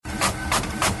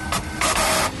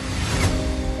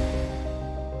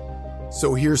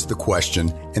So here's the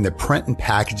question. In the print and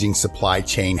packaging supply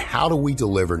chain, how do we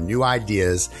deliver new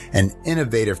ideas and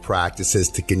innovative practices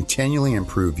to continually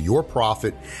improve your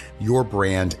profit, your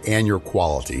brand, and your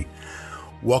quality?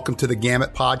 Welcome to the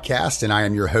Gamut Podcast, and I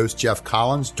am your host, Jeff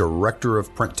Collins, Director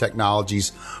of Print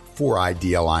Technologies for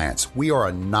ID Alliance. We are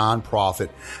a nonprofit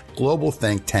global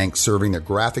think tank serving the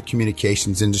graphic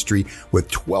communications industry with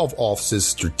 12 offices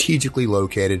strategically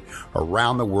located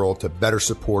around the world to better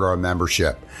support our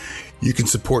membership. You can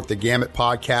support the Gamut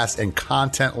Podcast and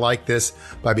content like this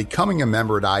by becoming a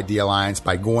member at ID Alliance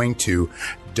by going to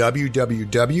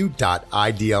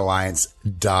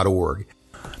www.idalliance.org.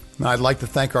 I'd like to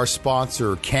thank our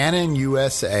sponsor, Canon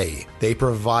USA. They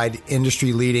provide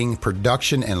industry-leading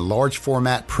production and large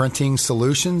format printing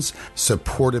solutions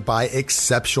supported by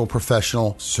exceptional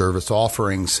professional service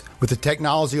offerings. With the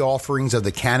technology offerings of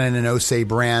the Canon and OSE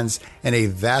brands and a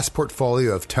vast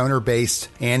portfolio of toner-based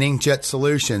and inkjet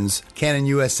solutions, Canon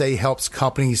USA helps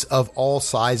companies of all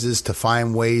sizes to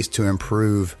find ways to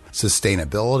improve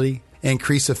sustainability,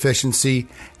 increase efficiency,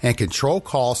 and control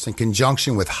costs in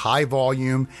conjunction with high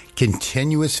volume,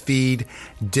 continuous feed,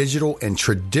 digital and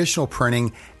traditional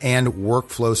printing, and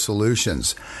workflow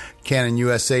solutions. Canon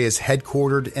USA is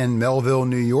headquartered in Melville,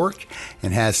 New York,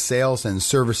 and has sales and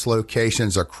service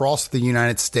locations across the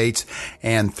United States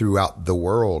and throughout the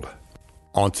world.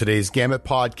 On today's Gamut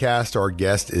Podcast, our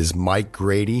guest is Mike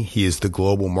Grady. He is the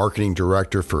Global Marketing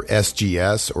Director for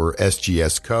SGS or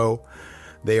SGS Co.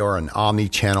 They are an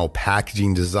omni-channel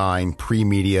packaging design,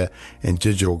 pre-media, and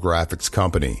digital graphics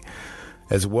company.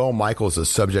 As well, Michael is a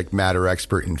subject matter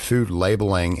expert in food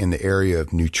labeling in the area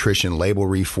of nutrition label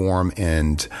reform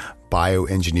and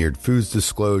bioengineered foods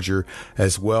disclosure.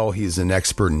 As well, he's an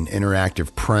expert in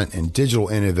interactive print and digital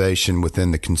innovation within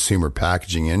the consumer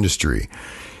packaging industry.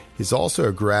 He's also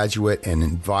a graduate and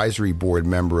advisory board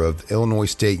member of Illinois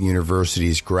State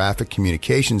University's Graphic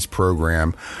Communications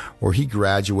program, where he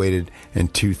graduated in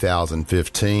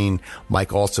 2015.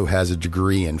 Mike also has a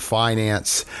degree in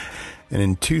finance. And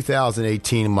in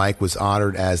 2018, Mike was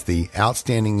honored as the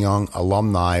Outstanding Young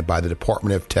Alumni by the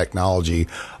Department of Technology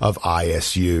of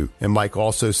ISU. And Mike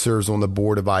also serves on the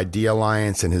board of ID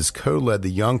Alliance and has co-led the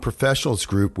Young Professionals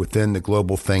Group within the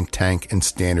Global Think Tank and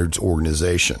Standards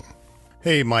Organization.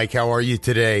 Hey, Mike, how are you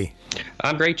today?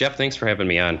 I'm great, Jeff. Thanks for having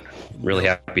me on. Really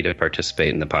happy to participate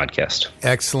in the podcast.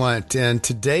 Excellent. And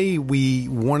today we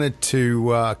wanted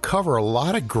to cover a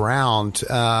lot of ground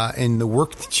in the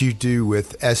work that you do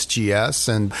with SGS.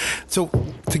 And so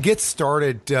to get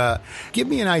started, give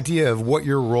me an idea of what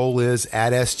your role is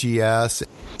at SGS.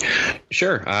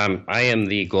 Sure. I am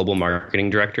the Global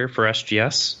Marketing Director for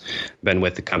SGS. Been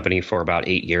with the company for about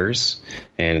 8 years,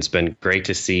 and it's been great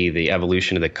to see the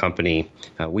evolution of the company.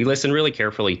 We listen really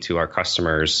carefully to our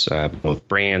customers, both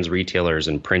brands, retailers,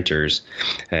 and printers,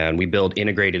 and we build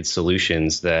integrated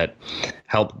solutions that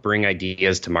help bring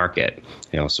ideas to market.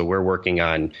 So we're working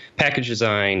on package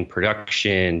design,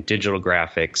 production, digital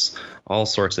graphics, all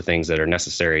sorts of things that are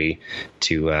necessary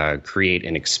to create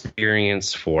an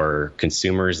experience for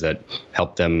consumers that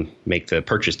help them make the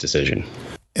purchase decision.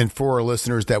 And for our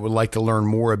listeners that would like to learn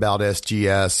more about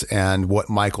SGS and what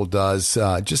Michael does,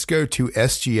 just go to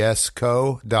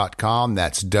sgsco.com.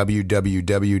 That's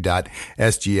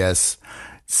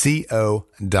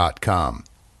www.sgsco.com.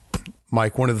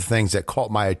 Mike, one of the things that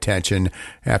caught my attention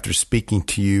after speaking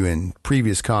to you in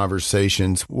previous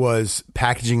conversations was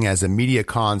packaging as a media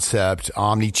concept,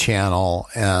 omni-channel,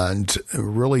 and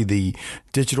really the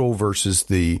digital versus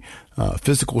the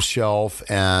physical shelf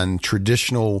and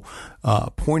traditional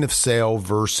point of sale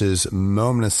versus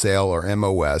moment of sale or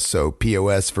MOS, so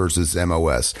POS versus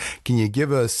MOS. Can you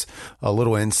give us a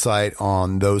little insight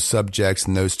on those subjects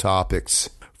and those topics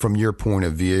from your point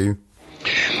of view?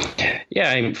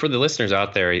 Yeah, for the listeners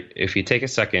out there, if you take a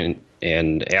second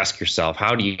and ask yourself,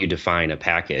 how do you define a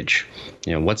package?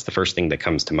 What's the first thing that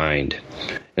comes to mind?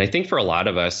 And I think for a lot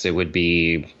of us, it would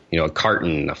be, a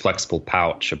carton, a flexible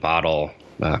pouch, a bottle,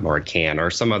 or a can, or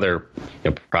some other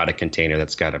product container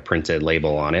that's got a printed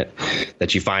label on it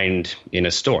that you find in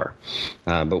a store.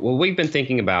 But what we've been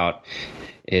thinking about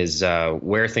is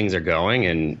where things are going,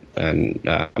 and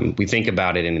we think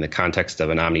about it in the context of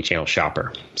an omni-channel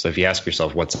shopper. So if you ask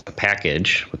yourself, what's a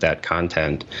package with that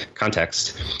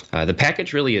context, the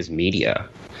package really is media.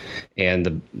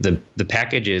 And the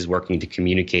package is working to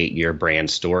communicate your brand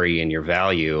story and your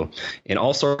value in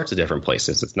all sorts of different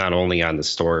places. It's not only on the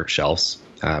store shelves,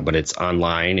 but it's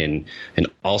online and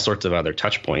all sorts of other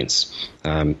touch points.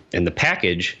 And the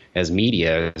package as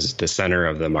media is the center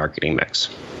of the marketing mix.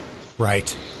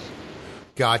 Right.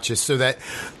 Gotcha. So that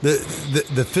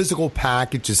the physical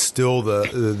package is still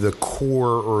the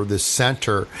core or the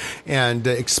center, and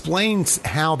explains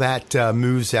how that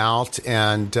moves out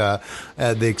and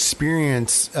the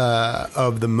experience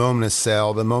of the moment of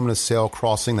sale. The moment of sale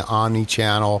crossing the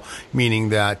omni-channel, meaning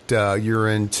that you're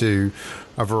into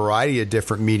a variety of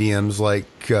different mediums like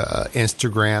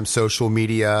Instagram, social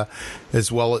media, as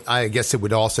well. I guess it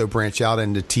would also branch out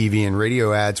into TV and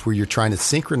radio ads where you're trying to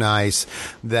synchronize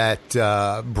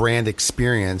that brand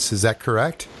experience. Is that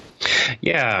correct?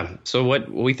 Yeah. So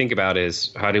what we think about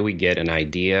is how do we get an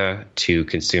idea to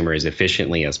consumers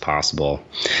efficiently as possible?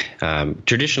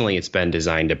 Traditionally, it's been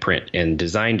design to print, and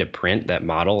design to print, that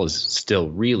model is still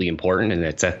really important, and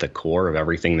it's at the core of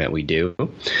everything that we do.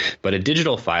 But a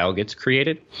digital file gets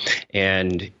created,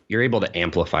 and you're able to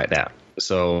amplify that.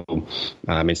 So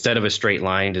instead of a straight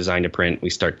line design to print, we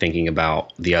start thinking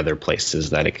about the other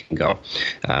places that it can go.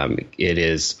 It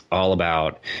is all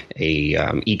about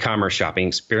a e-commerce shopping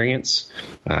experience,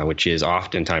 which is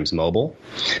oftentimes mobile.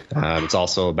 It's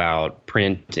also about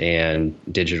print and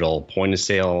digital point of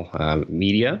sale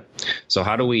media. So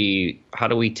how do we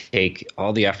take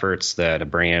all the efforts that a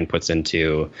brand puts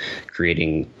into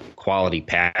creating quality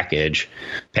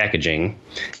packaging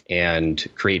and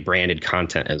create branded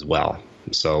content as well?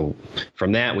 So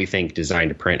from that, we think design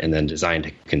to print and then design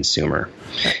to consumer.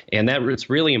 And that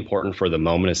it's really important for the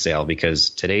moment of sale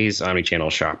because today's omnichannel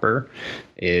shopper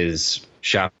is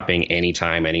shopping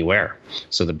anytime, anywhere.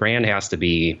 So the brand has to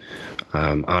be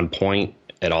on point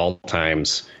at all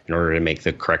times in order to make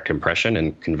the correct impression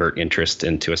and convert interest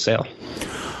into a sale.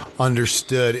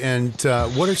 Understood. And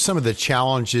what are some of the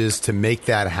challenges to make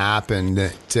that happen?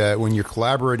 That when you're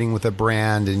collaborating with a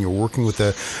brand and you're working with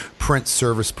a print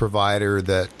service provider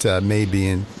that may be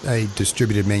in a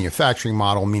distributed manufacturing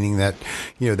model, meaning that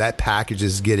that package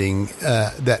is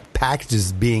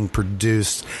being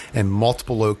produced in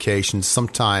multiple locations,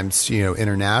 sometimes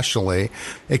internationally.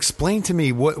 Explain to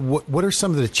me what are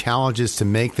some of the challenges to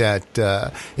make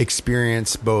that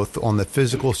experience both on the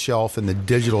physical shelf and the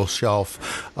digital shelf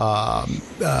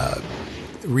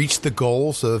reach the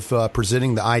goals of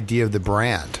presenting the idea of the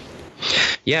brand?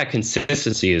 Yeah,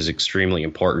 consistency is extremely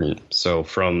important. So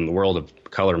from the world of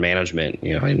color management,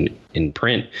 in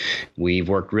print, we've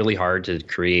worked really hard to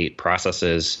create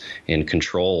processes and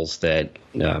controls that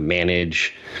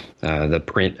manage the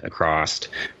print across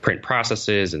print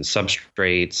processes and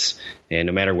substrates, and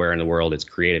no matter where in the world it's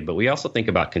created. But we also think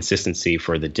about consistency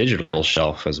for the digital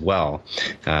shelf as well.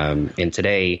 And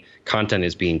today, content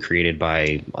is being created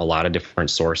by a lot of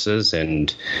different sources,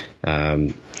 and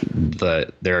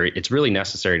it's really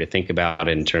necessary to think about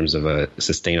it in terms of a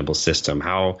sustainable system.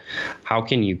 How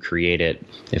can you create it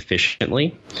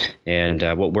efficiently? And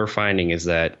what we're finding is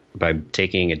that by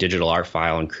taking a digital art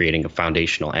file and creating a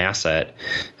foundational asset,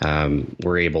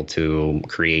 we're able to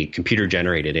create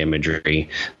computer-generated imagery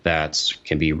that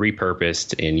can be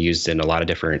repurposed and used in a lot of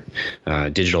different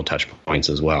digital touch points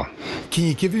as well. Can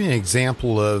you give me an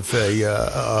example of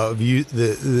a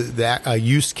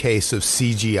use case of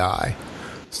CGI?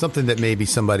 Something that maybe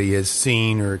somebody has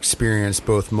seen or experienced,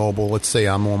 both mobile. Let's say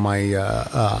I'm on my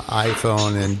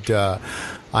iPhone and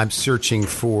I'm searching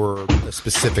for a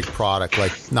specific product.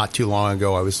 Like not too long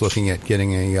ago, I was looking at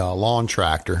getting a lawn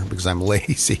tractor because I'm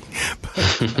lazy. But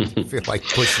I don't feel like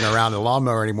pushing around the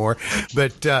lawnmower anymore.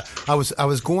 But I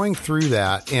was going through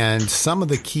that, and some of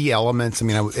the key elements. I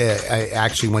mean, I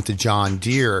actually went to John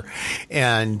Deere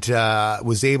and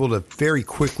was able to very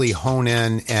quickly hone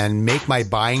in and make my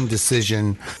buying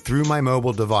decision through my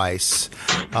mobile device,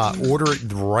 order it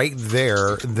right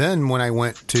there. Then when I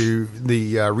went to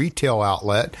the retail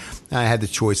outlet, I had the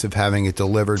choice of having it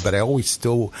delivered, but I always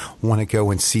still want to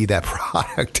go and see that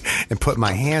product and put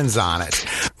my hands on it.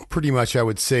 Pretty much, I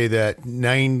would say that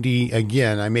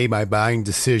I made my buying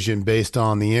decision based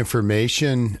on the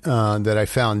information that I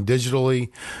found digitally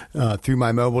through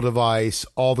my mobile device,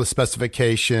 all the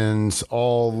specifications,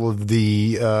 all of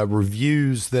the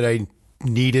reviews that I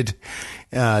needed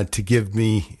to give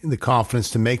me the confidence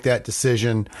to make that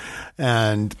decision,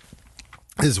 and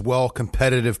as well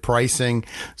competitive pricing.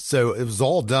 So it was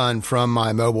all done from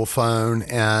my mobile phone,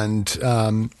 and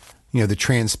the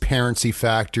transparency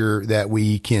factor that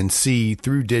we can see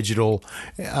through digital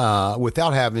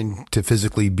without having to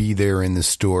physically be there in the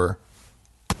store.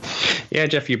 Yeah,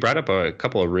 Jeff, you brought up a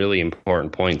couple of really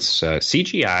important points.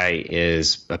 CGI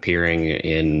is appearing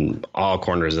in all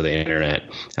corners of the internet.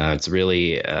 It's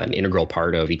really an integral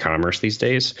part of e-commerce these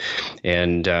days.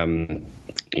 And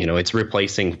it's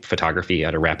replacing photography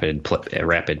at a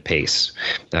rapid pace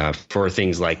for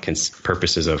things like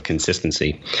purposes of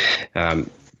consistency.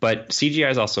 But CGI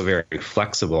is also very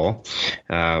flexible,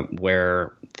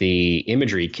 where the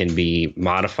imagery can be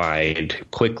modified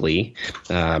quickly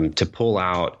to pull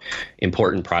out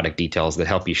important product details that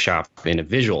help you shop in a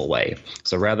visual way.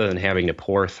 So rather than having to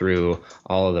pour through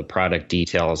all of the product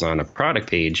details on a product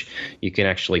page, you can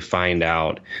actually find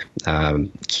out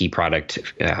key product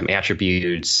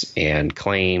attributes and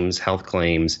claims, health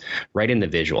claims, right in the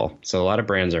visual. So a lot of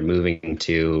brands are moving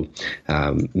to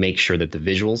make sure that the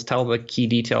visuals tell the key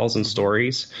details and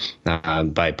stories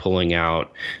by pulling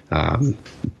out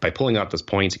those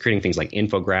points, creating things like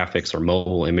infographics or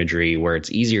mobile imagery where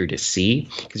it's easier to see,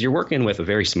 because you're working with a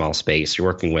very small space. You're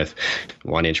working with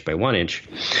 1 inch by 1 inch,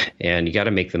 and you got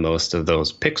to make the most of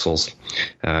those pixels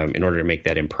in order to make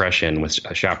that impression with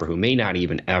a shopper who may not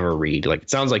even ever read. Like, it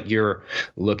sounds like you're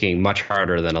looking much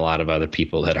harder than a lot of other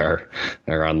people that are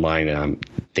online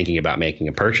thinking about making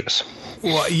a purchase.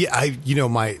 Well, yeah,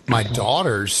 my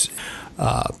daughters,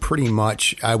 pretty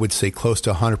much, I would say close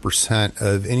to 100%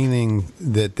 of anything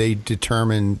that they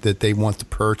determine that they want to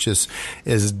purchase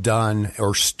is done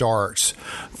or starts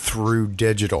through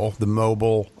digital. The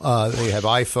mobile, they have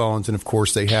iPhones, and of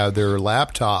course they have their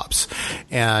laptops.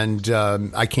 And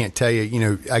I can't tell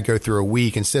you, I go through a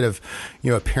week, instead of,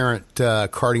 a parent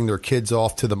carting their kids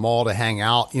off to the mall to hang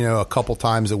out, a couple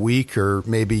times a week, or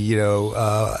maybe,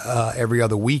 every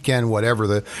other weekend, whatever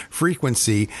the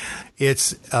frequency.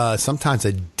 It's sometimes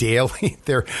a daily.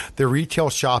 They're retail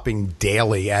shopping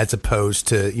daily, as opposed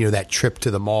to that trip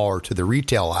to the mall or to the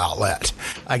retail outlet.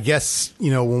 I guess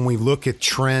when we look at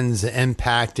trends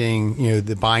impacting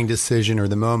the buying decision or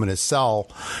the moment of sell,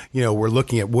 we're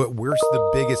looking at where's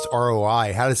the biggest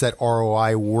ROI. How does that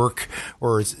ROI work,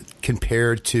 or is it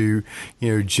compared to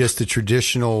just the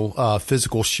traditional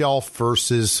physical shelf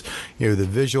versus the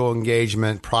visual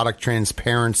engagement, product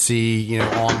transparency,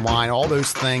 online, all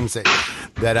those things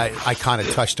that I kind of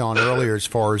touched on earlier as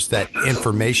far as that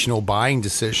informational buying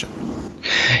decision.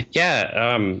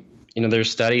 Yeah.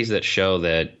 There's studies that show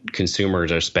that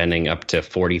consumers are spending up to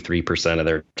 43% of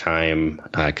their time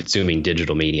consuming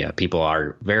digital media. People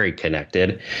are very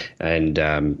connected,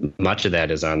 and much of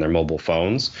that is on their mobile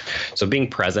phones. So being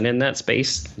present in that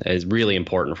space is really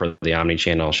important for the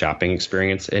omnichannel shopping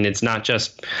experience. And it's not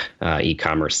just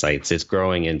e-commerce sites. It's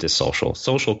growing into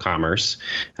social commerce.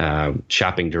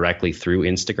 Shopping directly through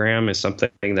Instagram is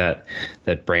something that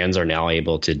brands are now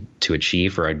able to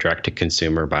achieve for a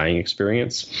direct-to-consumer buying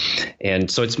experience. And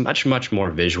so it's much, much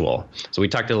more visual. So we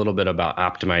talked a little bit about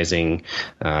optimizing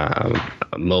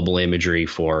mobile imagery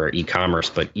for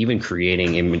e-commerce, but even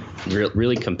creating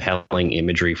really compelling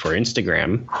imagery for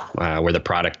Instagram, where the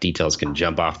product details can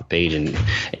jump off the page and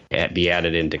be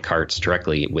added into carts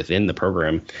directly within the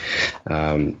program,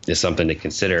 is something to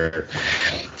consider.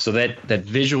 So that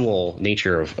visual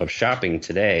nature of shopping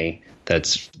today,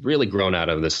 that's really grown out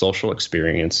of the social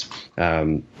experience.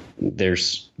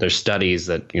 There's studies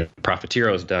that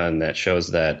Profitero has done that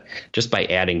shows that just by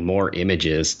adding more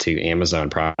images to Amazon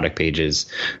product pages,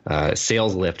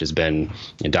 sales lift has been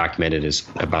documented as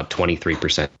about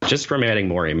 23% just from adding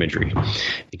more imagery.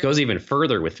 It goes even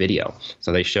further with video.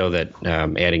 So they show that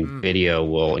adding video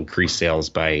will increase sales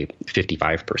by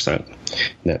 55% in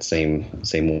that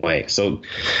same way. So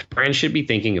brands should be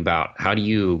thinking about, how do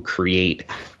you create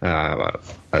a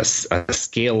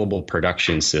scalable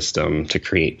production system to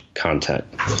create content.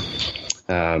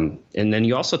 And then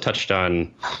you also touched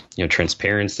on,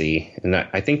 transparency, and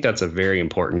I think that's a very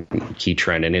important key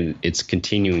trend, and it's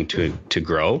continuing to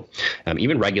grow.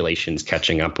 Even regulations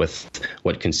catching up with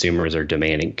what consumers are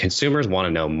demanding. Consumers want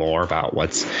to know more about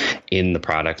what's in the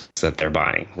products that they're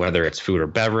buying, whether it's food or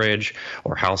beverage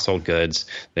or household goods.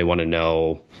 They want to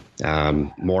know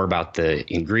more about the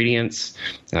ingredients.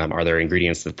 Are there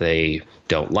ingredients that they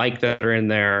don't like that are in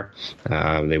there?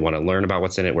 They want to learn about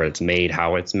what's in it, where it's made,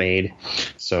 how it's made.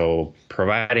 So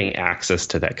providing access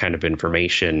to that kind of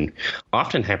information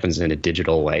often happens in a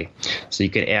digital way. So you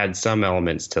can add some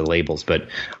elements to labels, but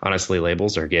honestly,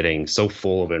 labels are getting so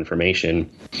full of information.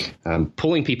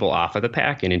 Pulling people off of the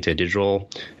pack and into a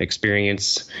digital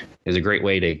experience is a great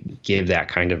way to give that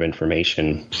kind of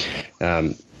information.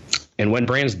 And when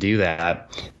brands do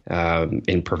that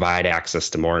and provide access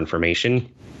to more information,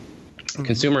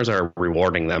 consumers are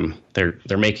rewarding them.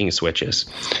 They're making switches.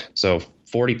 So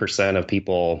 40% of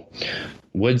people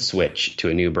would switch to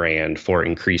a new brand for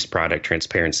increased product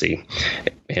transparency.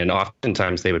 And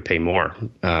oftentimes they would pay more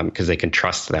because they can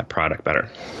trust that product better.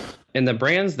 And the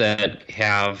brands that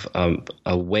have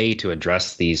a way to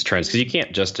address these trends, because you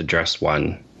can't just address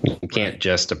one. You can't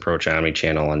just approach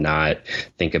omnichannel and not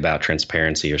think about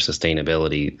transparency or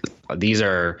sustainability. These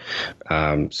are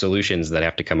solutions that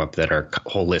have to come up that are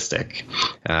holistic,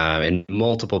 and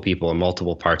multiple people in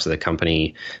multiple parts of the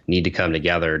company need to come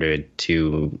together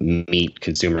to meet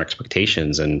consumer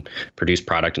expectations and produce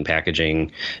product and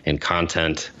packaging and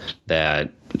content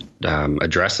that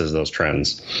addresses those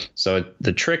trends. So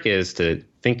the trick is to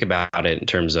think about it in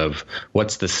terms of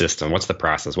what's the system, what's the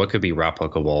process, what could be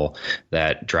replicable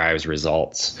that drives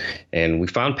results. And we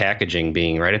found packaging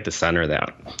being right at the center of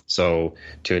that. So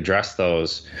to address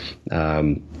those,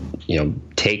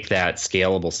 take that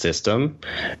scalable system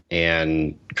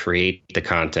and create the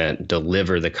content,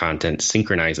 deliver the content,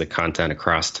 synchronize the content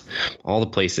across all the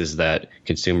places that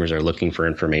consumers are looking for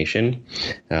information.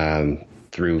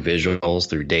 Through visuals,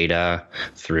 through data,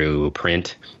 through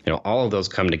print, all of those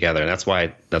come together, and that's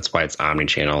why it's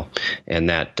omnichannel. And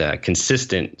that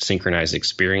consistent, synchronized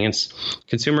experience,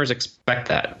 consumers expect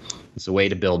that. It's a way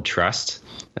to build trust,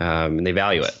 and they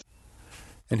value it.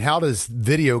 And how does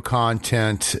video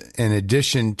content, in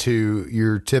addition to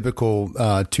your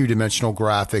typical two-dimensional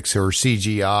graphics or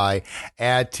CGI,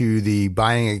 add to the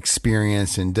buying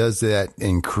experience? And does that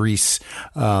increase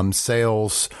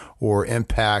sales or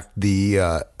impact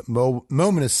the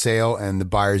moment of sale and the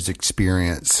buyer's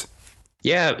experience?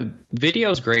 Yeah,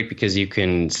 video is great because you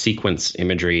can sequence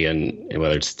imagery and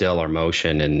whether it's still or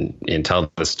motion and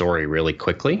tell the story really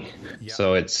quickly. Yeah.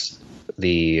 So it's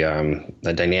the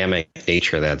dynamic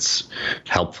nature that's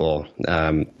helpful.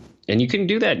 And you can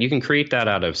do that. You can create that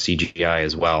out of CGI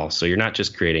as well. So you're not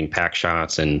just creating pack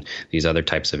shots and these other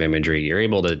types of imagery. You're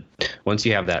able to, once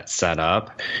you have that set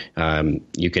up,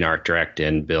 you can art direct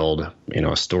and build,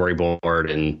 a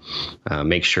storyboard and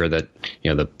make sure that,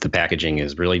 the packaging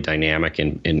is really dynamic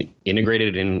and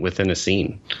integrated within a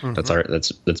scene.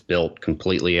 Mm-hmm. That's built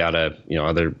completely out of,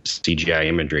 other CGI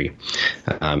imagery.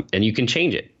 And you can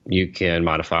change it. You can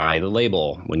modify the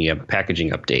label when you have a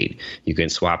packaging update. You can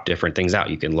swap different things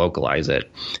out. You can localize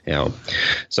it.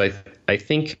 So I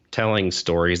think telling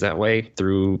stories that way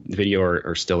through video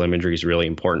or still imagery is really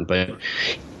important. But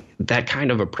that kind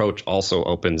of approach also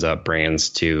opens up brands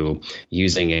to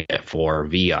using it for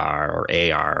VR or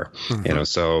AR. Mm-hmm.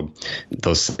 So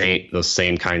those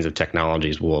same kinds of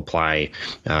technologies will apply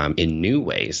in new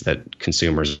ways that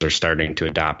consumers are starting to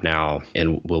adopt now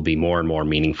and will be more and more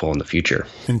meaningful in the future.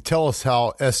 And tell us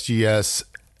how SGS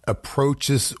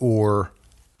approaches or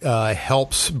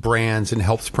helps brands and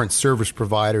helps print service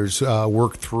providers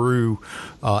work through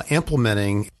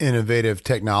implementing innovative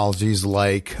technologies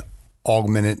like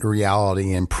augmented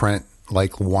reality and print,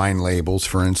 like wine labels,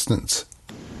 for instance.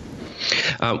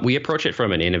 We approach it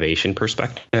from an innovation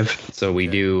perspective. So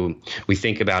we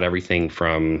think about everything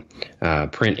from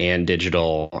print and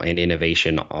digital and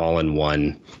innovation all in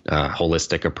one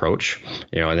holistic approach.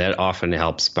 And that often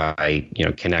helps by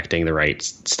connecting the right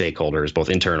stakeholders, both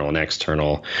internal and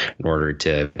external, in order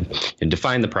to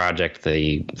define the project,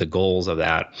 the goals of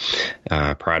that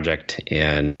project,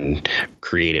 and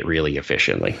create it really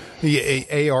efficiently.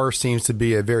 The AR seems to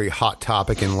be a very hot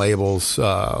topic in labels.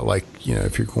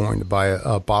 If you're going to buy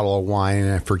a bottle of wine,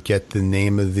 and I forget the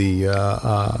name of the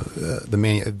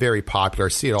very popular. I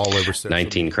see it all over.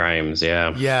 19 Crimes,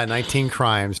 yeah. Yeah, 19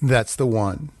 Crimes. That's the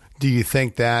one. Do you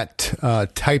think that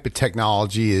type of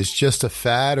technology is just a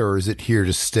fad, or is it here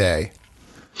to stay?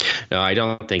 No, I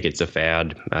don't think it's a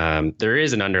fad. There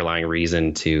is an underlying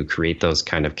reason to create those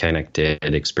kind of connected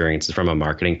experiences from a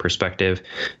marketing perspective.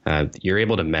 You're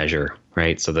able to measure,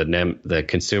 right? So the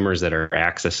consumers that are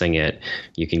accessing it,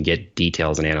 you can get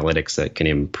details and analytics that can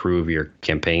improve your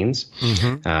campaigns.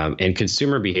 Mm-hmm. And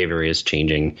consumer behavior is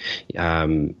changing.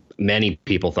 Many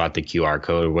people thought the QR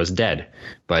code was dead,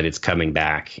 but it's coming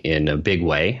back in a big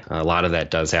way. A lot of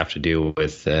that does have to do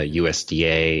with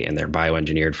USDA and their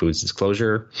Bioengineered Foods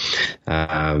Disclosure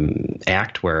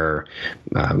Act, where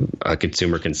a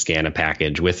consumer can scan a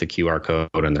package with a QR code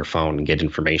on their phone and get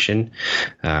information.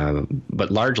 But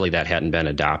largely that hadn't been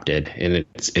adopted, and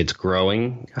it's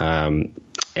growing.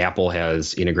 Apple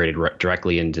has integrated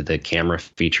directly into the camera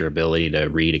feature ability to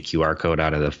read a QR code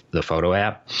out of the photo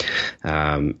app.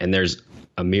 And there's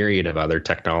a myriad of other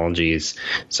technologies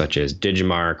such as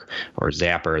Digimarc or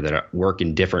Zapper that work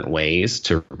in different ways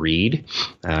to read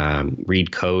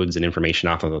codes and information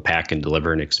off of a pack and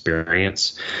deliver an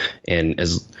experience. And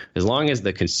as long as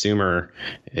the consumer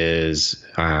is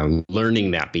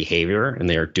learning that behavior, and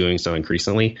they are doing so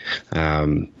increasingly,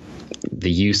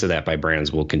 the use of that by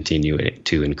brands will continue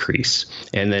to increase.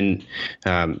 And then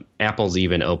Apple's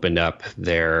even opened up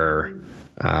their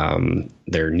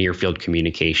their near field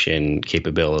communication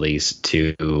capabilities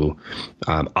to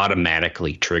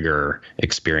automatically trigger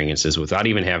experiences without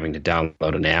even having to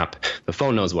download an app. The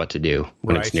phone knows what to do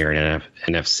when it's near an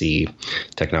NFC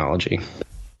technology.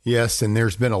 Yes, and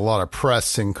there's been a lot of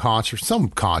press and some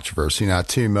controversy, not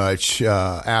too much,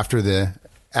 after the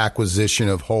acquisition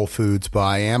of Whole Foods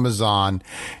by Amazon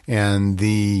and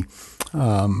the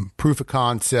proof of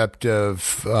concept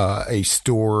of a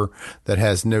store that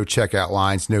has no checkout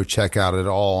lines, no checkout at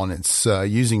all, and it's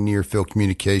using near field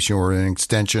communication or an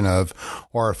extension of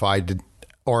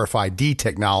RFID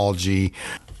technology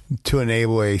to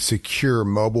enable a secure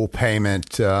mobile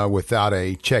payment without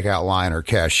a checkout line or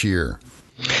cashier.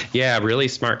 Yeah, really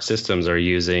smart systems are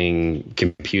using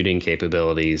computing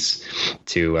capabilities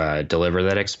to deliver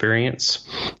that experience.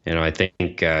 I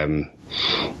think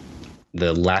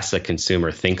the less a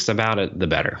consumer thinks about it, the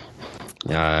better.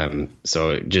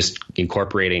 So just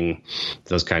incorporating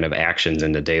those kind of actions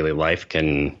into daily life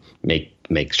can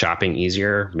make shopping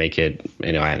easier, make it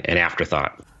an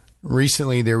afterthought.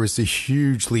 Recently, there was a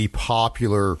hugely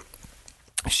popular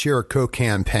Share a Coke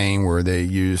campaign where they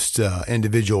used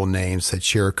individual names that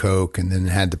Share a Coke and then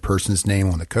had the person's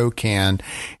name on the Coke can.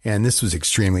 And this was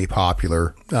extremely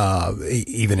popular,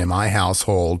 even in my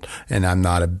household. And I'm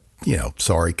not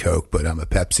sorry Coke, but I'm a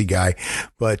Pepsi guy.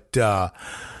 But,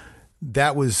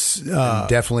 that was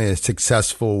definitely a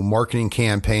successful marketing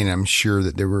campaign. I'm sure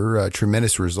that there were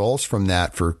tremendous results from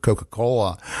that for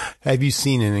Coca-Cola. Have you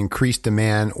seen an increased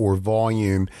demand or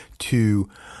volume to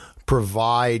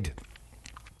provide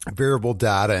variable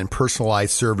data and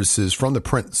personalized services from the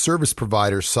print service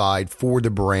provider side for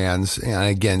the brands? And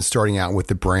again, starting out with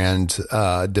the brand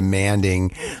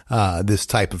demanding this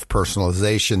type of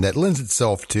personalization that lends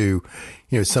itself to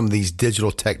some of these digital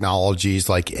technologies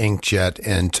like inkjet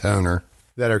and toner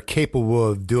that are capable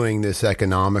of doing this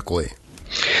economically.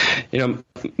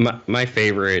 My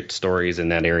favorite stories in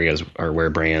that area are where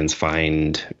brands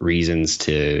find reasons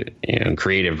to,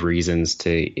 creative reasons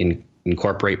to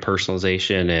incorporate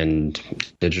personalization and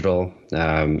digital.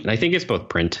 And I think it's both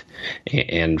print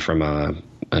and from a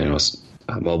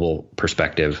mobile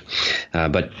perspective.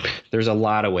 But there's a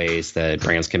lot of ways that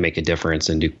brands can make a difference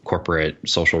and do corporate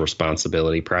social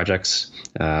responsibility projects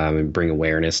and bring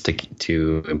awareness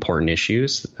to important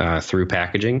issues through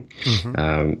packaging.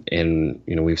 Mm-hmm. And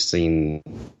we've seen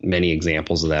many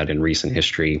examples of that in recent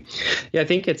history. Yeah, I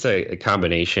think it's a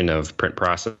combination of print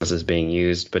processes being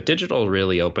used, but digital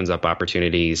really opens up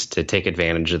opportunities to take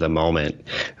advantage of the moment.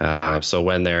 So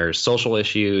when there's social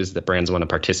issues that brands want to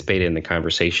participate in the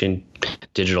conversation,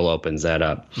 digital opens that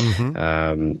up.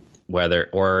 Mm-hmm.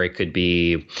 Or it could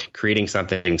be creating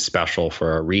something special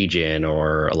for a region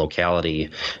or a locality.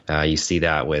 You see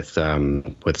that with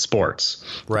sports.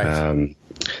 Right.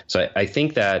 So I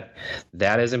think that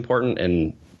is important,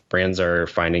 and brands are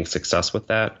finding success with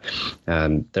that.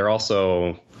 They're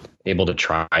also able to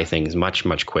try things much,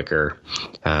 much quicker.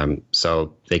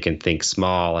 So they can think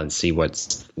small and see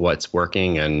what's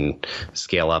working and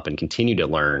scale up and continue to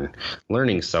learn.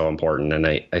 Learning is so important. And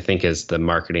I think as the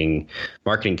marketing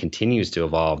continues to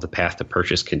evolve, the path to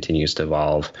purchase continues to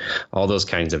evolve, all those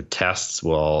kinds of tests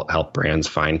will help brands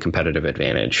find competitive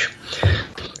advantage.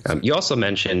 You also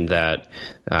mentioned that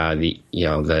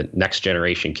the next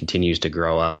generation continues to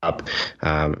grow up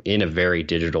in a very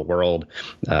digital world.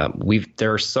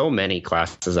 There are so many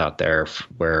classes out there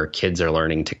where kids are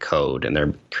learning to code and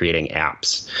they're creating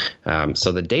apps.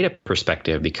 So the data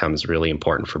perspective becomes really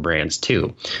important for brands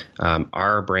too.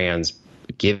 Are brands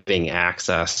giving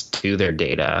access to their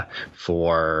data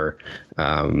for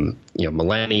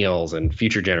millennials and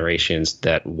future generations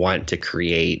that want to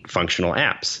create functional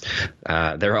apps?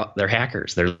 They're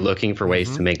hackers. They're looking for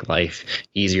ways to make life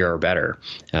easier or better.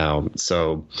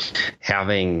 So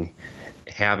having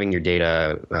your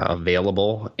data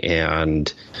available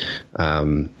and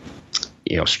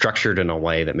structured in a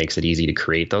way that makes it easy to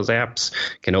create those apps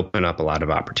can open up a lot of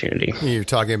opportunity. You're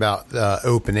talking about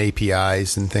open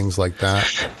APIs and things like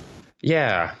that.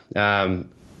 Yeah.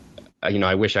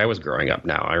 I wish I was growing up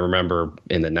now. I remember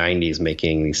in the 90s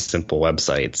making these simple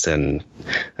websites, and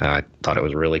I thought it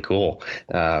was really cool.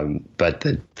 But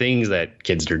the things that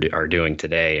kids are doing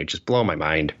today just blow my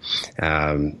mind.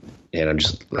 And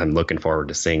I'm looking forward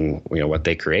to seeing what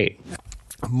they create.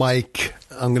 Mike,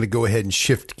 I'm going to go ahead and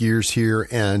shift gears here,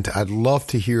 and I'd love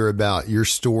to hear about your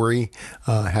story,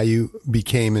 how you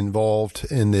became involved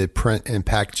in the print and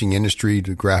packaging industry,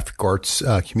 the graphic arts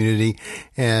community,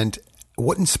 and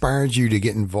what inspired you to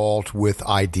get involved with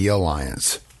Idea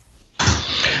Alliance?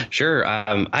 Sure.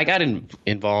 I got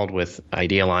involved with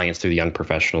Idea Alliance through the Young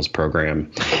Professionals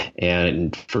program.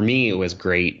 And for me, it was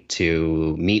great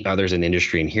to meet others in the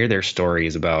industry and hear their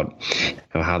stories about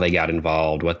how they got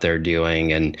involved, what they're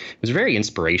doing. And it was very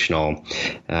inspirational.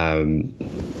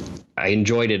 I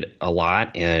enjoyed it a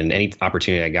lot, and any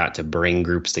opportunity I got to bring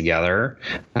groups together,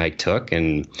 I took.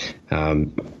 And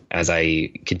as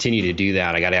I continue to do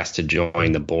that, I got asked to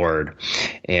join the board.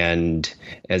 And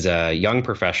as a young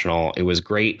professional, it was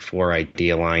great for ID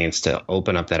Alliance to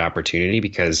open up that opportunity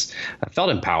because I felt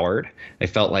empowered. I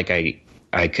felt like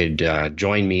I could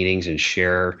join meetings and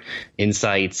share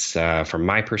insights from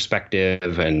my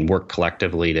perspective and work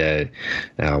collectively to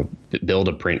build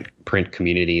a print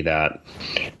community that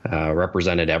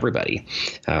represented everybody.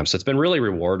 So it's been really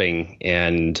rewarding,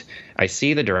 and I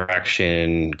see the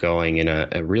direction going in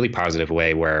a really positive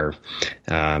way where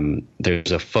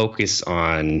there's a focus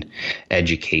on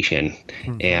education.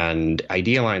 Mm-hmm. And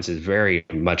ID Alliance is very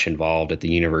much involved at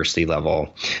the university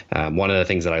level. One of the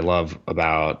things that I love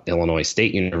about Illinois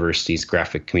State University's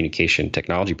Graphic Communication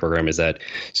Technology program is that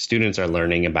students are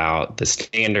learning about the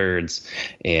standards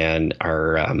and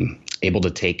are able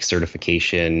to take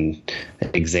certification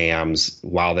exams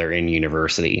while they're in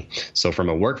university. So from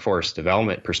a workforce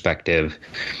development perspective,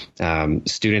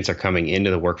 students are coming into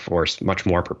the workforce much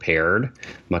more prepared,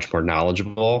 much more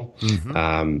knowledgeable,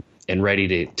 mm-hmm. And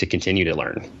ready to continue to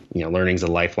learn. Learning is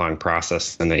a lifelong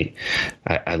process, and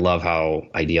I love how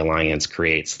ID Alliance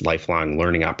creates lifelong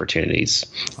learning opportunities.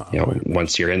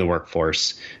 Once you're in the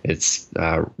workforce, it's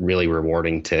really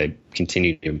rewarding to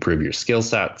continue to improve your skill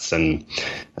sets. And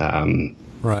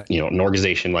right. An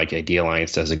organization like ID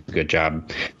Alliance does a good job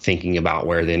thinking about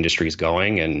where the industry is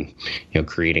going and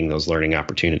creating those learning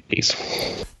opportunities.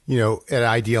 At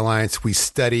ID Alliance, we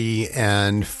study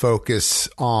and focus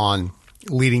on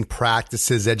leading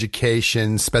practices,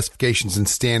 education, specifications, and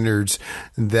standards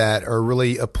that are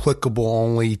really applicable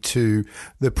only to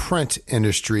the print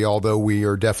industry, although we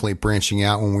are definitely branching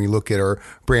out when we look at our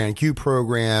Brand Q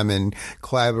program and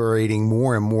collaborating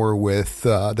more and more with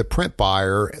the print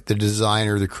buyer, the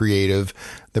designer, the creative,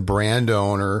 the brand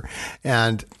owner.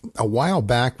 And a while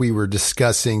back, we were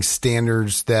discussing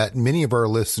standards that many of our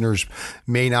listeners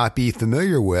may not be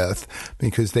familiar with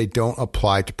because they don't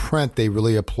apply to print. They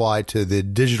really apply to the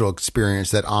digital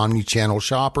experience, that omni-channel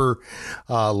shopper,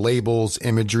 labels,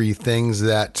 imagery, things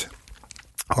that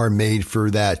are made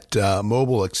for that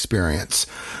mobile experience.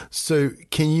 So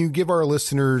can you give our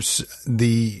listeners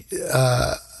the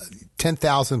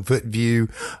 10,000 foot view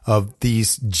of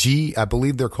these I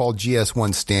believe they're called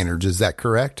GS1 standards. Is that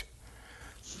correct?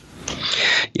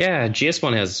 Yeah,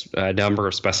 GS1 has a number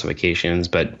of specifications,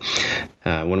 but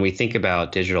when we think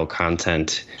about digital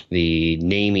content, the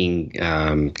naming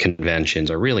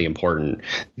conventions are really important.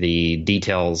 The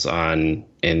details on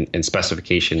and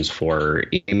specifications for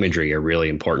imagery are really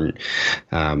important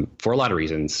for a lot of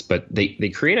reasons, but they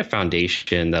create a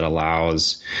foundation that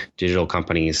allows digital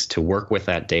companies to work with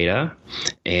that data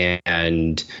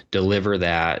and deliver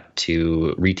that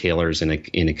to retailers in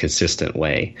a consistent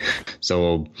way.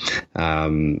 So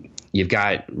you've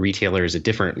got retailers at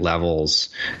different levels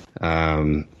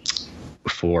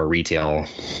for retail.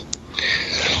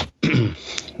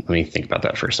 Let me think about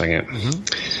that for a second.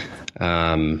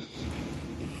 Mm-hmm.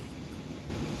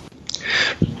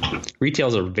 Retail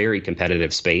is a very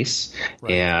competitive space,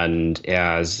 right. And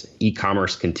as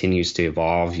e-commerce continues to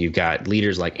evolve, you've got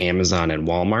leaders like Amazon and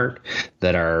Walmart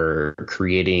that are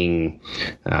creating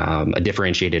a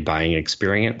differentiated buying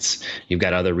experience. You've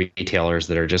got other retailers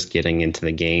that are just getting into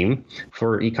the game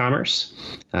for e-commerce.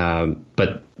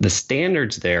 But the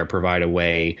standards there provide a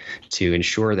way to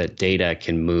ensure that data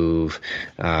can move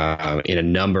in a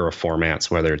number of formats,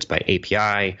 whether it's by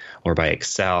API or by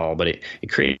Excel. But it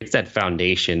creates that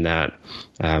foundation that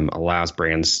allows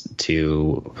brands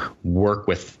to work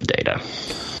with data.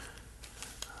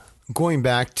 Going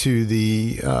back to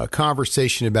the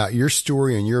conversation about your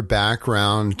story and your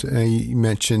background, you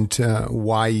mentioned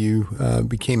why you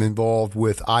became involved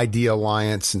with ID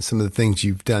Alliance and some of the things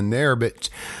you've done there. But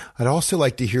I'd also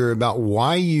like to hear about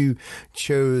why you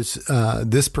chose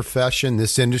this profession,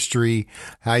 this industry,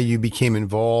 how you became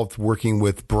involved working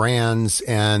with brands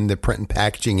and the print and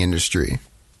packaging industry.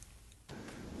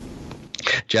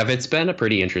 Jeff, it's been a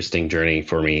pretty interesting journey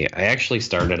for me. I actually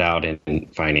started out in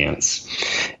finance,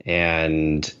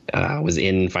 and was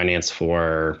in finance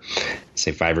for,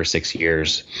 say, 5 or 6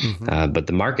 years. But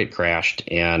the market crashed,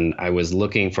 and I was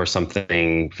looking for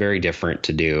something very different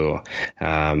to do.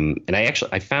 And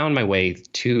I found my way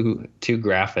to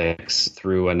graphics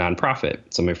through a nonprofit.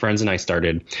 So my friends and I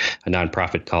started a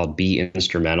nonprofit called Be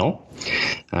Instrumental.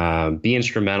 Be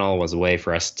Instrumental was a way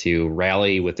for us to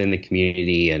rally within the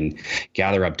community and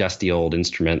gather up dusty old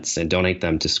instruments and donate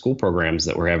them to school programs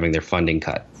that were having their funding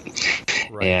cut.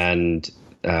 Right. And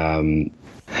and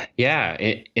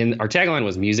our tagline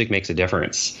was music makes a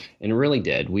difference. And it really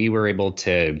did. We were able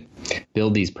to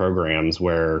build these programs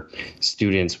where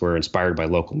students were inspired by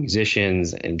local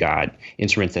musicians and got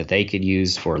instruments that they could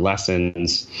use for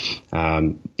lessons.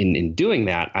 In doing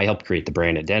that, I helped create the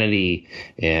brand identity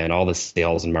and all the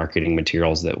sales and marketing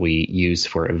materials that we use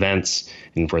for events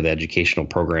and for the educational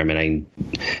program. And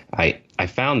I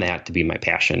found that to be my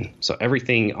passion. So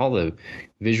everything, all the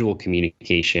visual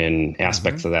communication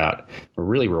aspects of that were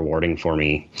really rewarding for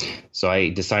me. So I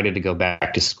decided to go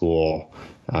back to school.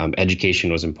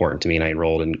 Education was important to me, and I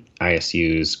enrolled in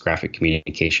ISU's graphic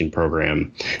communication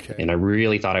program. Okay. And I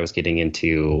really thought I was getting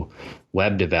into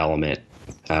web development.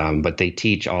 But they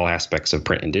teach all aspects of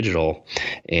print and digital.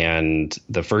 And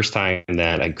the first time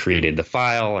that I created the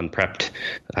file and prepped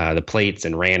the plates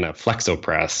and ran a Flexo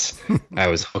press, I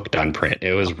was hooked on print.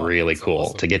 It was really cool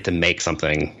awesome to get to make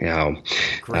something,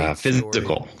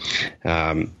 physical.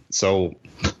 So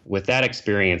with that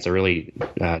experience, I really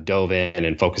dove in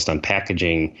and focused on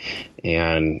packaging,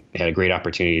 and had a great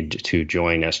opportunity to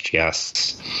join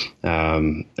SGS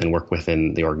and work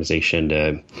within the organization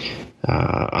to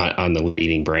on the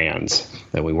leading brands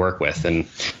that we work with. And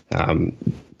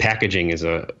packaging is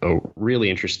a really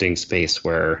interesting space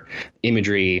where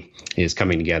imagery is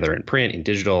coming together in print and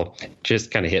digital.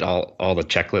 Just kind of hit all the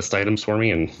checklist items for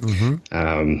me, and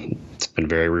it's been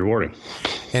very rewarding.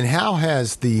 And how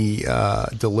has the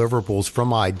deliverables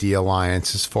from ID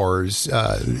Alliance, as far as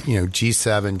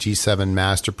G7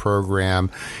 Master Program,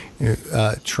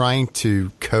 trying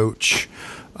to coach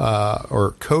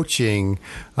or coaching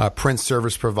print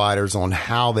service providers on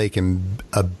how they can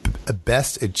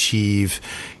best achieve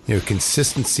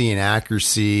consistency and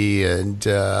accuracy and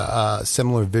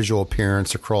similar visual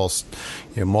appearance across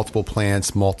multiple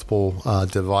plants, multiple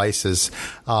devices.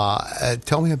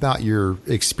 Tell me about your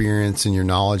experience and your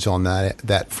knowledge on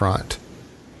that front.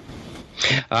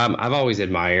 I've always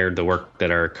admired the work that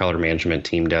our color management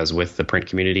team does with the print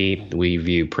community. We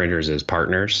view printers as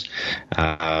partners.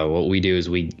 What we do is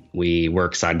we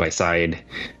work side by side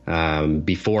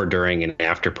before, during, and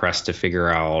after press to figure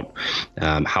out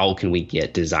how can we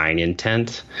get design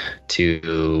intent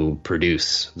to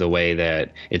produce the way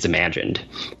that it's imagined.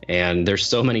 And there's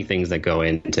so many things that go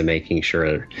into making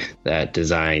sure that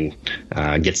design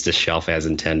gets to shelf as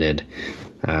intended.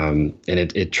 And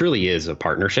it truly is a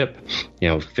partnership,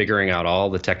 figuring out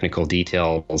all the technical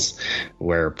details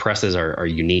where presses are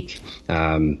unique,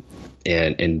 and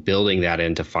building that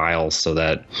into files so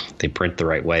that they print the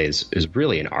right way is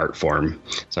really an art form.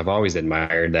 So I've always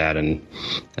admired that, and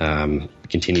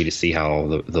continue to see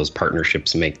how those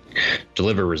partnerships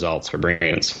deliver results for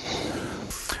brands.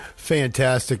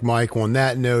 Fantastic, Mike. On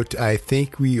that note, I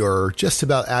think we are just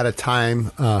about out of time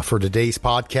for today's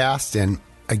podcast. And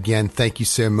again, thank you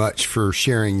so much for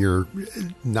sharing your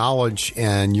knowledge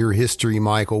and your history,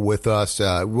 Michael, with us.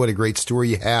 What a great story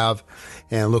you have,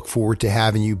 and look forward to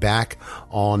having you back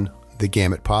on the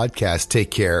Gamut Podcast.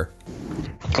 Take care.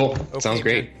 Cool. Okay, sounds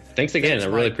great. Thanks again. Thanks, I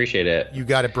really appreciate it. You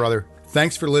got it, brother.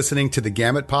 Thanks for listening to the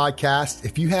Gamut Podcast.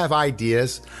 If you have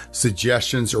ideas,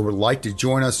 suggestions, or would like to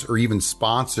join us or even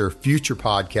sponsor future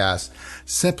podcasts,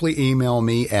 simply email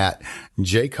me at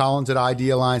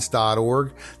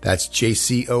jcollins@idalliance.org. That's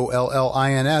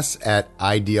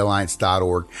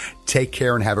JCOLLINS@idalliance.org. Take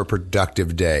care and have a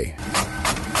productive day.